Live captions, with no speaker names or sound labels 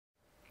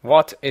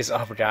What is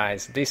up,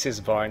 guys? This is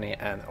Barney,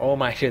 and oh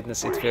my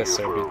goodness, it feels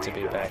so good to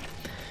be back.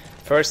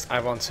 First, I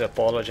want to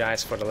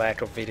apologize for the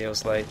lack of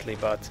videos lately,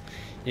 but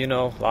you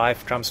know,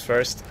 life comes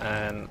first,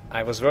 and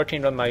I was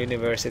working on my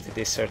university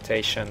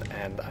dissertation,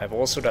 and I've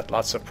also got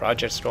lots of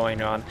projects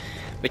going on,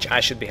 which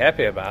I should be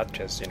happy about,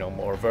 because you know,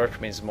 more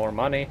work means more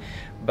money,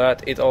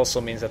 but it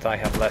also means that I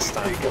have less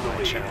time for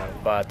my channel.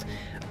 But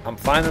I'm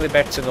finally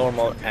back to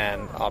normal,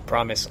 and I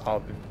promise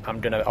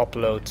I'm gonna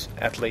upload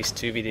at least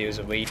 2 videos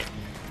a week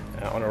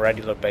on a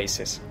regular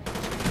basis.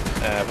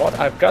 What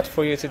I've got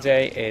for you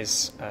today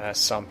is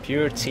some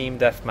pure team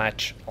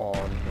deathmatch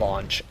on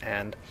launch,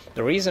 and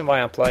the reason why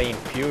I'm playing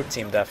pure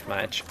team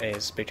deathmatch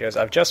is because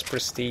I've just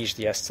prestiged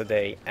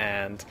yesterday,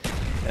 and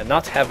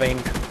not having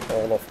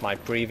all of my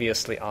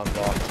previously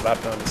unlocked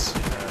weapons,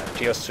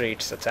 kill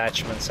streaks,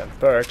 attachments and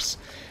perks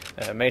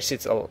makes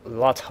it a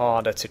lot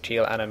harder to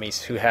kill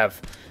enemies who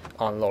have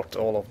unlocked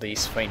all of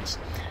these things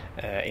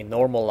in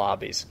normal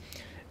lobbies.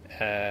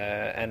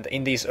 And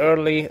in these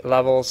early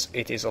levels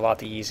it is a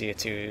lot easier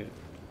to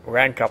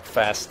rank up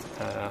fast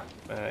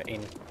in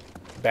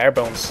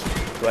Barebone's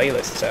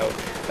playlist, so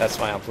that's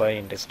why I'm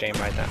playing this game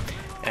right now.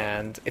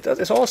 And it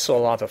is also a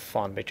lot of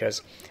fun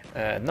because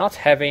not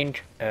having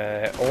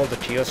all the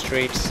kill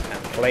streaks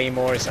and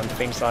claymores and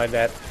things like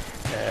that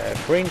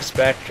brings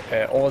back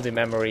all the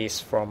memories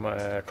from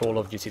Call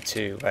of Duty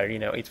 2, where you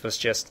know it was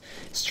just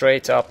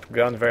straight up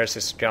gun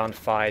versus gun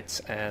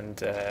fights,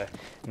 and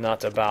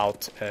not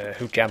about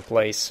who can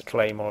place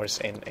claymores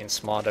in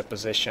smarter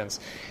positions.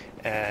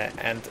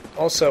 And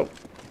also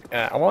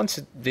I want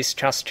to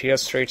discuss kill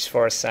streaks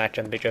for a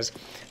second, because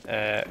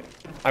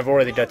I've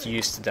already got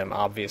used to them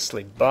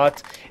obviously,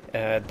 but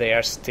they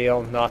are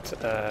still not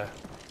a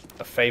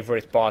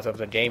favorite part of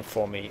the game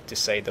for me, to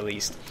say the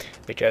least,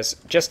 because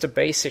just the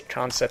basic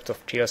concept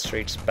of kill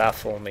streaks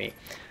baffle me.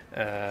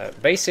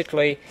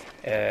 Basically,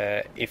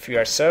 if you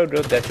are so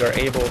good that you are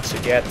able to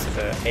get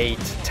 8,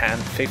 10,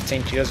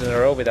 15 kills in a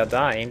row without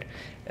dying,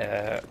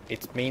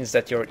 it means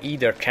that you're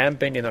either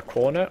camping in a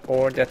corner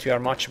or that you are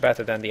much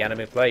better than the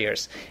enemy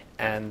players,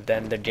 and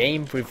then the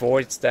game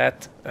rewards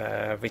that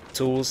with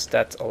tools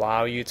that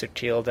allow you to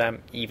kill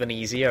them even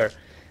easier.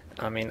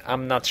 I mean,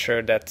 I'm not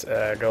sure that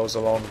goes a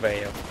long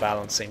way of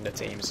balancing the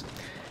teams.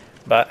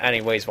 But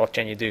anyways, what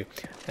can you do?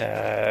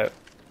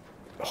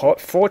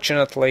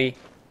 Fortunately,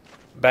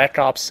 Black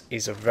Ops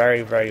is a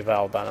very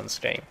well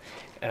balanced game.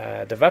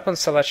 The weapon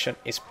selection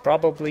is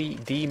probably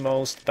the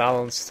most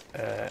balanced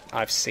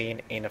I've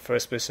seen in a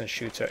first-person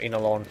shooter in a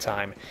long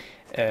time.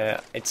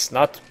 It's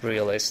not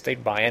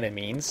realistic by any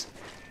means,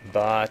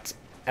 but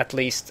at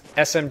least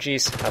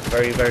SMGs have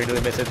very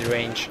limited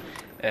range.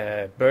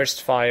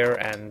 Burst fire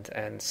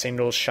and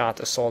single shot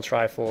assault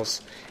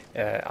rifles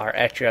are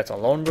accurate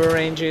on longer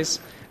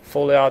ranges.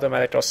 Fully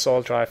automatic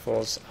assault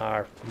rifles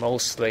are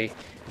mostly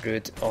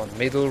good on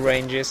middle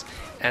ranges,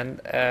 and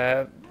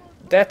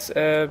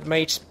that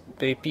makes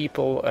the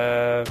people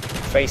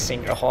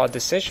facing a hard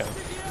decision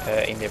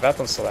in the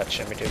weapon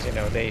selection, because you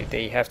know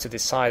they have to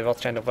decide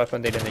what kind of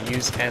weapon they're going to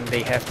use, and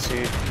they have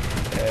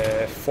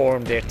to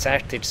form their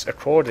tactics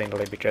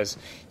accordingly, because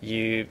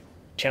you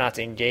cannot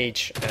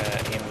engage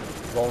in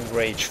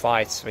long-range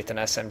fights with an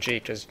SMG,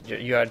 because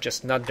you are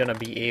just not gonna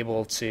be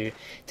able to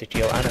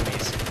kill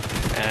enemies.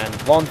 And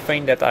one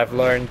thing that I've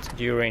learned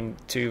during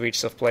 2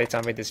 weeks of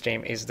playtime with this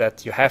game is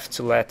that you have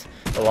to let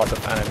a lot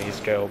of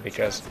enemies go,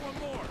 because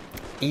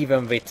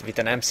even with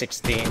an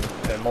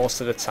M16,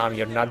 most of the time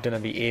you're not gonna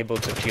be able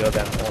to kill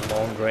them on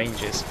long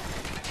ranges.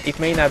 It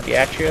may not be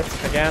accurate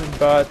again,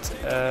 but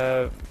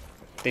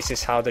this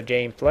is how the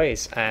game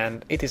plays,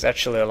 and it is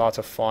actually a lot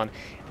of fun,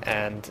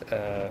 and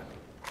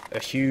a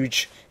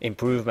huge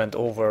improvement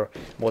over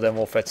Modern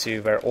Warfare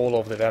 2, where all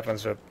of the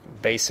weapons were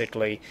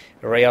basically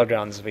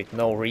railguns with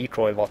no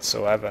recoil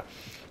whatsoever.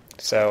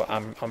 So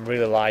I'm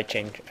really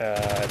liking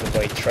the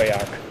way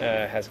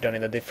Treyarch has gone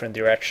in a different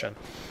direction.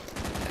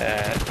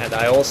 And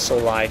I also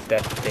like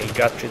that they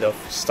got rid of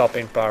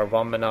stopping power,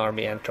 one-man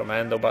army and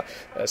commando. But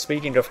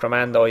speaking of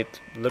commando,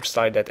 it looks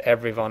like that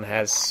everyone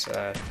has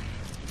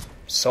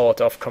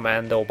sort of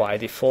commando by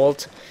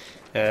default.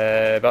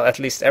 But at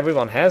least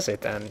everyone has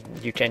it, and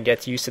you can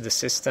get used to the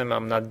system.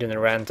 I'm not gonna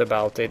rant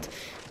about it,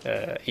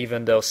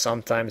 even though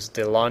sometimes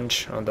the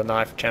lunge on the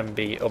knife can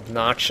be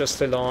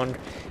obnoxiously long,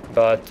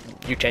 but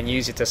you can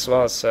use it as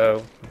well,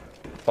 so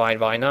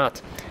why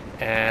not?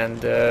 And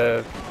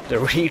the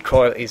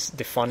recoil is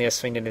the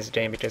funniest thing in this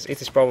game, because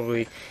it is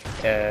probably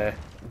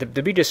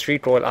the biggest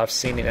recoil I've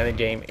seen in any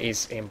game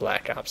is in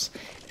Black Ops,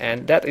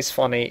 and that is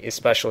funny,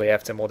 especially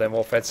after Modern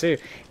Warfare 2.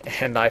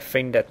 And I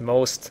think that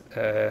most,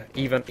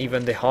 even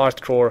the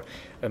hardcore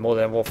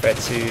Modern Warfare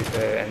 2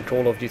 and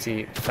Call of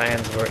Duty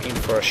fans were in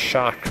for a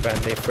shock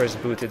when they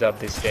first booted up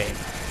this game,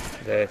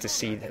 to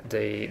see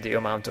the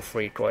amount of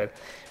recoil.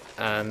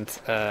 And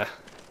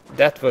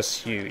that was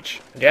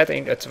huge.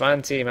 Getting a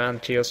 20-man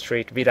kill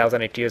streak without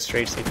any kill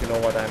streaks, if you know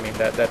what I mean,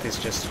 that is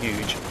just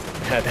huge.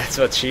 That's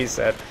what she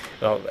said.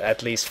 Well,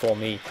 at least for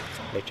me,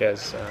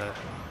 because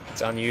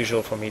it's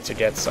unusual for me to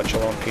get such a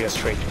long kill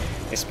streak.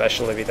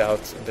 especially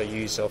without the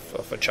use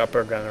of a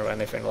chopper gun or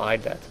anything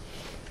like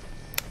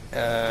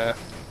that.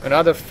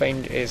 Another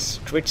thing is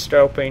twitch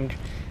stroping,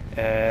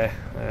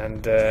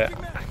 and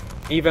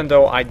even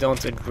though I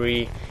don't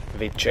agree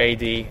with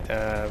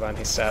JD when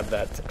he said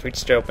that twitch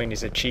stroping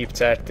is a cheap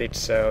tactic,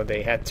 so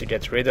they had to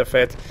get rid of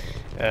it.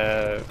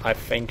 I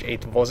think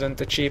it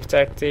wasn't a cheap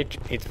tactic,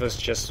 it was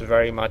just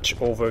very much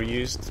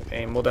overused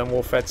in Modern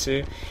Warfare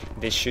 2.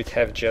 They should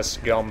have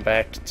just gone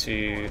back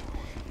to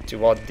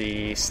what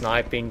the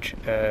sniping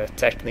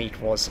technique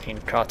was in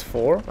COD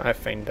 4. I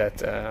think that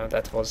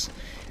that was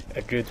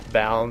a good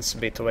balance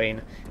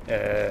between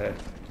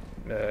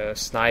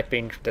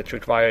sniping that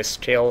requires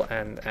skill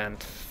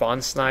and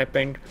fun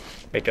sniping,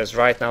 because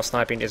right now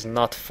sniping is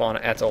not fun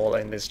at all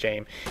in this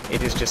game.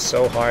 It is just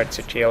so hard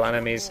to kill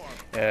enemies.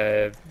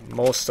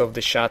 Most of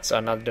the shots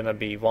are not gonna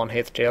be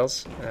one-hit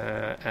kills,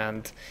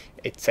 and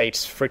it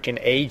takes freaking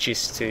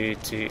ages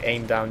to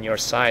aim down your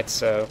sight,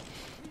 so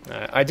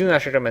I do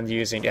not recommend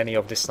using any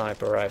of the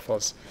sniper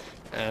rifles.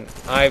 And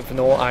I have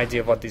no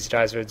idea what these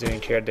guys were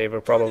doing here. They were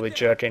probably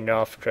jerking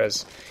off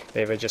because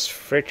they were just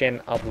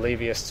freaking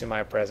oblivious to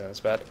my presence.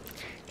 But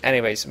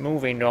anyways,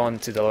 moving on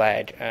to the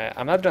lag.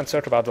 I'm not going to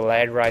talk about the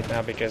lag right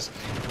now because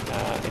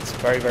it's a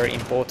very, very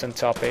important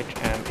topic,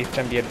 and it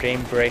can be a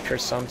game breaker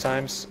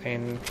sometimes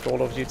in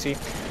Call of Duty.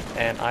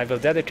 And I will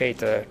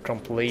dedicate a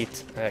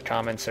complete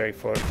commentary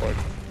for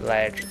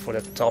lag, for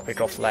the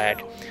topic of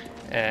lag.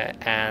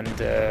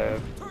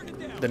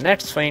 The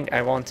next thing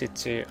I wanted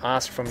to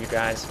ask from you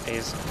guys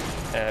is,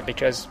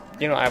 because,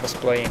 you know, I was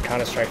playing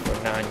Counter-Strike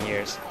for 9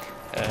 years,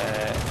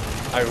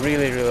 I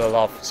really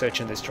love Search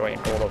and Destroy in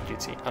Call of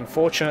Duty.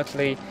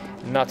 Unfortunately,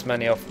 not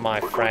many of my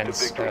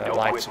friends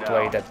like to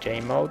play that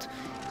game mode,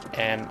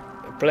 and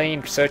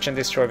playing Search and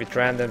Destroy with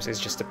randoms is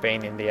just a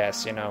pain in the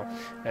ass, you know,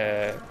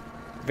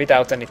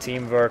 without any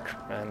teamwork,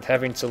 and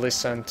having to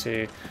listen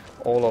to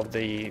all of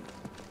the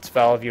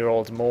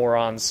 12-year-old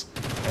morons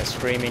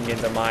screaming in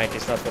the mic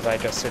is not what I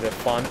consider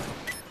fun.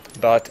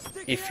 But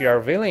if you are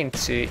willing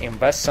to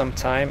invest some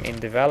time in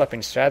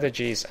developing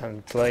strategies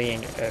and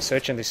playing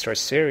Search and Destroy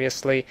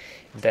seriously,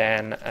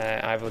 then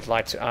I would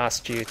like to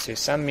ask you to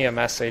send me a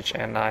message,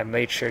 and I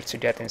made sure to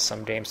get in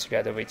some games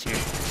together with you.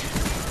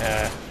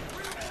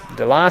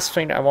 The last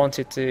thing I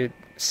wanted to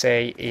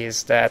say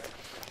is that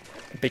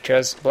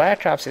because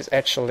Black Ops is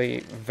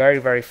actually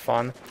very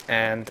fun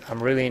and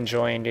I'm really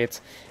enjoying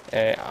it.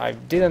 I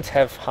didn't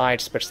have high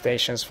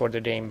expectations for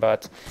the game,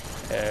 but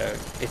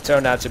it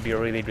turned out to be a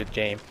really good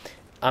game.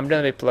 I'm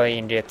gonna be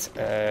playing it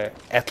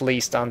at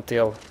least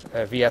until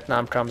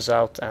Vietnam comes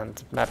out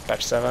and map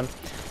patch 7.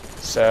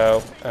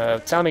 So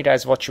tell me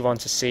guys what you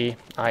want to see.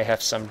 I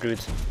have some good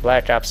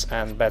Black Ops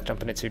and Bad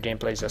Company 2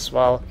 gameplays as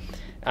well.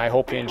 I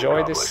hope you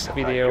enjoyed this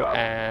video,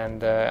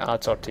 and I'll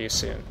talk to you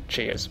soon.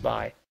 Cheers,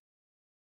 bye.